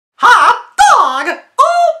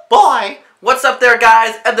What's up there,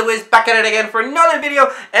 guys? EdTheWiz back at it again for another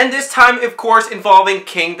video, and this time, of course, involving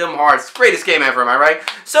Kingdom Hearts. Greatest game ever, am I right?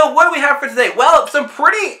 So what do we have for today? Well, some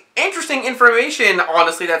pretty interesting information,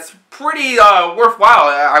 honestly, that's pretty worthwhile,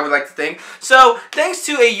 I would like to think. So, thanks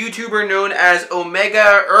to a YouTuber known as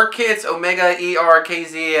Omega Erkz, Omega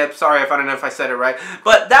ERKZ, sorry if I don't know if I said it right,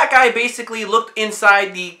 but that guy basically looked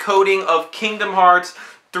inside the coding of Kingdom Hearts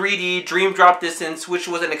 3D Dream Drop Distance, which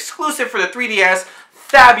was an exclusive for the 3DS.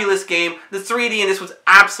 Fabulous game. The 3D in this was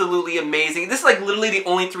absolutely amazing. This is like literally the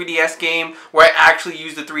only 3DS game where I actually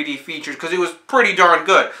used the 3D features because it was pretty darn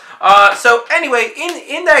good. So anyway,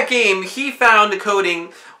 in that game, he found the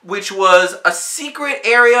coding which was a secret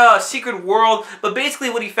area, a secret world, but basically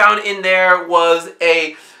what he found in there was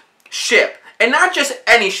a ship. And not just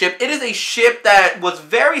any ship, it is a ship that was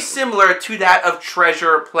very similar to that of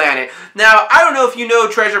Treasure Planet. Now, I don't know if you know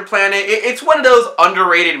Treasure Planet, it's one of those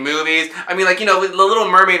underrated movies. I mean, like, you know, The Little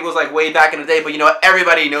Mermaid was like way back in the day, but you know,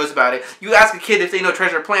 everybody knows about it. You ask a kid if they know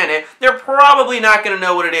Treasure Planet, they're probably not going to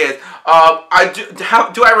know what it is. Do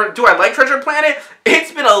I like Treasure Planet?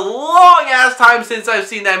 It's been a long-ass time since I've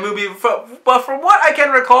seen that movie, but from what I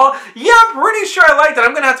can recall, yeah, I'm pretty sure I liked it.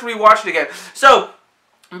 I'm going to have to rewatch it again. So,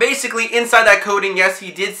 basically, inside that coding, yes, he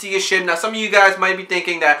did see a ship. Now, some of you guys might be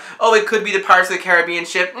thinking that, oh, it could be the Pirates of the Caribbean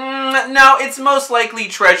ship. No, it's most likely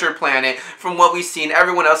Treasure Planet, from what we've seen.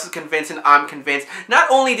 Everyone else is convinced, and I'm convinced. Not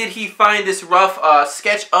only did he find this rough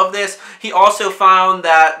sketch of this, he also found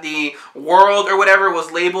that the world or whatever was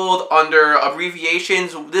labeled under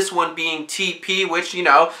abbreviations, this one being TP, which, you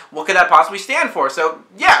know, what could that possibly stand for? So,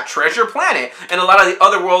 yeah, Treasure Planet. And a lot of the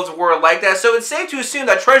other worlds were like that. So it's safe to assume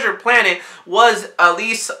that Treasure Planet was at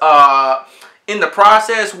least in the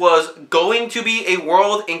process was going to be a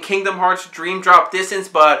world in Kingdom Hearts Dream Drop Distance,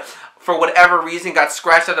 but for whatever reason got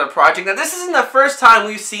scratched out of the project. Now, this isn't the first time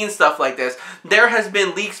we've seen stuff like this. There has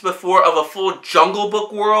been leaks before of a full Jungle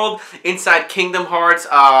Book world inside Kingdom Hearts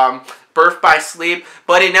Birth by Sleep,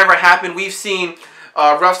 but it never happened. We've seen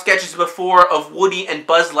rough sketches before of Woody and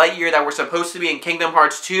Buzz Lightyear that were supposed to be in Kingdom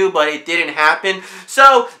Hearts 2, but it didn't happen.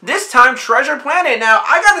 So, this time, Treasure Planet. Now,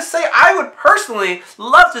 I gotta say, I would personally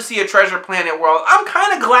love to see a Treasure Planet world. I'm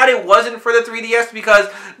kind of glad it wasn't for the 3DS because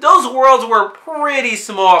those worlds were pretty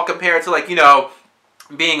small compared to, like, you know,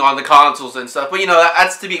 being on the consoles and stuff. But, you know,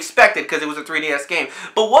 that's to be expected because it was a 3DS game.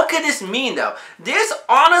 But what could this mean, though? This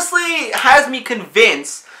honestly has me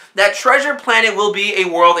convinced that Treasure Planet will be a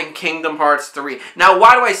world in Kingdom Hearts 3. Now,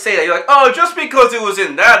 why do I say that? You're like, oh, just because it was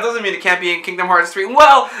in that doesn't mean it can't be in Kingdom Hearts 3.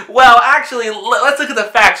 Well, actually, let's look at the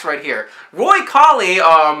facts right here. Roy Colley,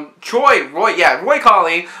 Roy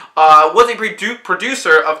Colley was a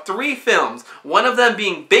producer of 3 films, one of them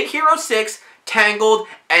being Big Hero 6, Tangled,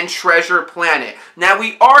 and Treasure Planet. Now,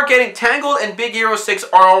 we are getting Tangled and Big Hero 6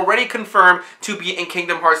 are already confirmed to be in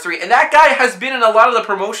Kingdom Hearts 3. And that guy has been in a lot of the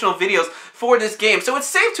promotional videos for this game. So it's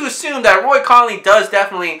safe to assume that Roy Colley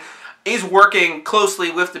is working closely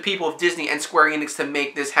with the people of Disney and Square Enix to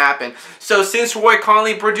make this happen. So since Roy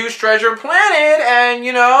Colley produced Treasure Planet, and,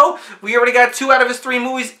 you know, we already got 2 out of his 3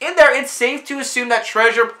 movies in there, it's safe to assume that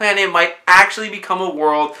Treasure Planet might actually become a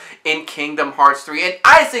world in Kingdom Hearts 3. And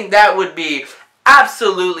I think that would be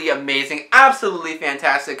absolutely amazing, absolutely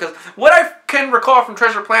fantastic, because what I can recall from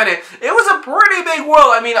Treasure Planet, it was a pretty big world.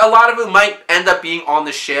 I mean, a lot of it might end up being on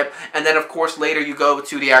the ship, and then of course later you go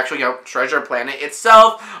to the actual, you know, Treasure Planet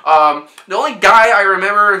itself. The only guy I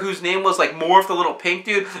remember whose name was like Morph, the little pink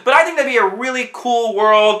dude, but I think that'd be a really cool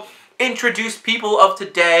world. Introduce people of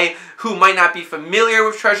today who might not be familiar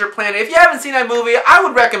with Treasure Planet. If you haven't seen that movie, I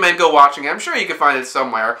would recommend go watching it. I'm sure you can find it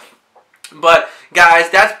somewhere. But, guys,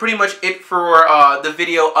 that's pretty much it for the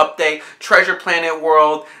video update. Treasure Planet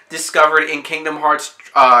world discovered in Kingdom Hearts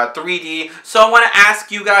 3D. So I want to ask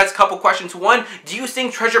you guys a couple questions. One, do you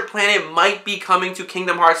think Treasure Planet might be coming to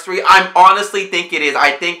Kingdom Hearts 3? I honestly think it is.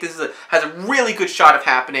 I think this has a really good shot of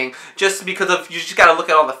happening just because of, you just got to look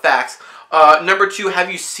at all the facts. Number 2, have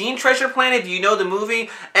you seen Treasure Planet? Do you know the movie?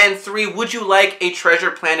 And 3, would you like a Treasure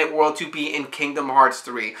Planet world to be in Kingdom Hearts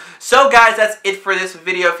 3? So guys, that's it for this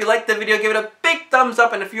video. If you liked the video, give it a big thumbs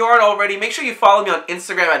up. And if you aren't already, make sure you follow me on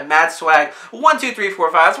Instagram at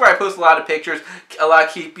MadSwag12345. That's where I post a lot of pictures.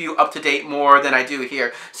 Keep you up to date more than I do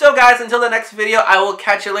here. So guys, until the next video, I will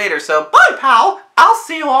catch you later. So bye, pal. I'll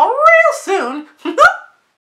see you all real soon.